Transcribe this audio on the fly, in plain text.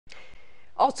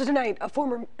Also tonight, a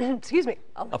former,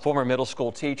 A former middle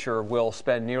school teacher will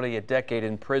spend nearly a decade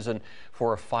in prison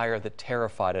for a fire that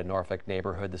terrified a Norfolk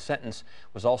neighborhood. The sentence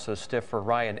was also stiff for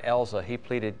Ryan Elza. He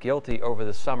pleaded guilty over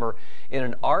the summer in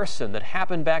an arson that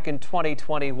happened back in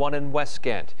 2021 in West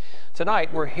Ghent.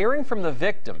 Tonight, we're hearing from the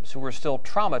victims who are still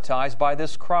traumatized by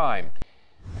this crime.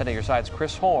 10 on your side's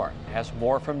Chris Horne has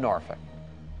more from Norfolk.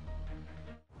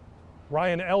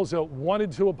 Ryan Elza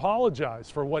wanted to apologize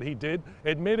for what he did,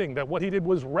 admitting that what he did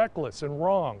was reckless and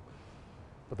wrong.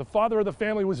 But the father of the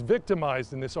family was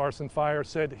victimized in this arson fire,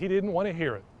 said he didn't want to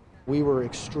hear it. We were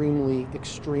extremely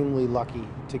lucky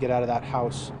to get out of that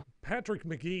house. Patrick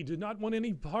McGee did not want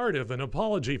any part of an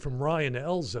apology from Ryan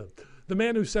Elza, the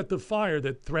man who set the fire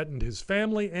that threatened his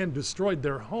family and destroyed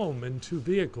their home and 2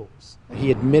 vehicles.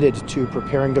 He admitted to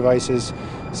preparing devices,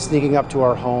 sneaking up to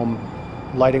our home,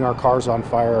 lighting our cars on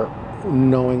fire,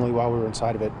 knowingly while we were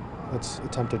inside of it. That's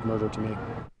attempted murder to me.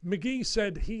 McGee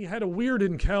said he had a weird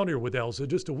encounter with Elza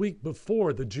just a week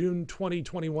before the June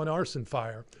 2021 arson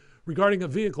fire regarding a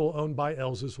vehicle owned by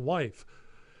Elza's wife.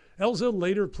 Elza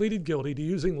later pleaded guilty to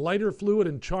using lighter fluid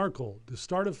and charcoal to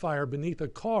start a fire beneath a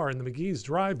car in the McGee's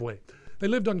driveway. They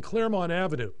lived on Claremont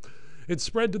Avenue. It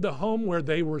spread to the home where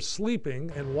they were sleeping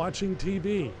and watching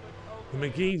TV. The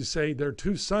McGees say their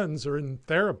 2 sons are in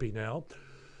therapy now.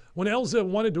 When Elza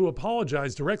wanted to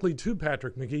apologize directly to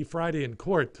Patrick McGee Friday in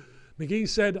court, McGee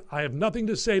said, "I have nothing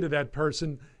to say to that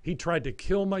person. He tried to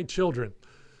kill my children."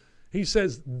 He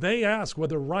says they ask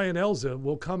whether Ryan Elza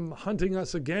will come hunting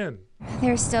us again.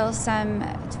 There's still some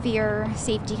fear,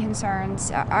 safety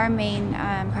concerns. Our main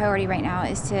priority right now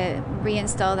is to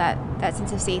reinstill that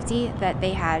sense of safety that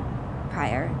they had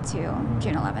prior to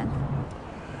June 11th.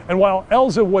 And while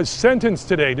Elza was sentenced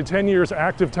today to 10 years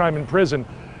active time in prison,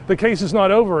 the case is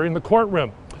not over in the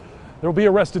courtroom. There will be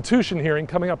a restitution hearing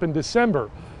coming up in December,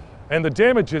 and the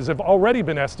damages have already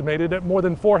been estimated at more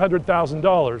than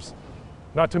 $400,000,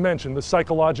 not to mention the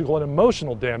psychological and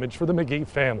emotional damage for the McGee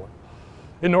family.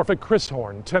 In Norfolk, Chris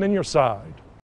Horne, 10 on your side.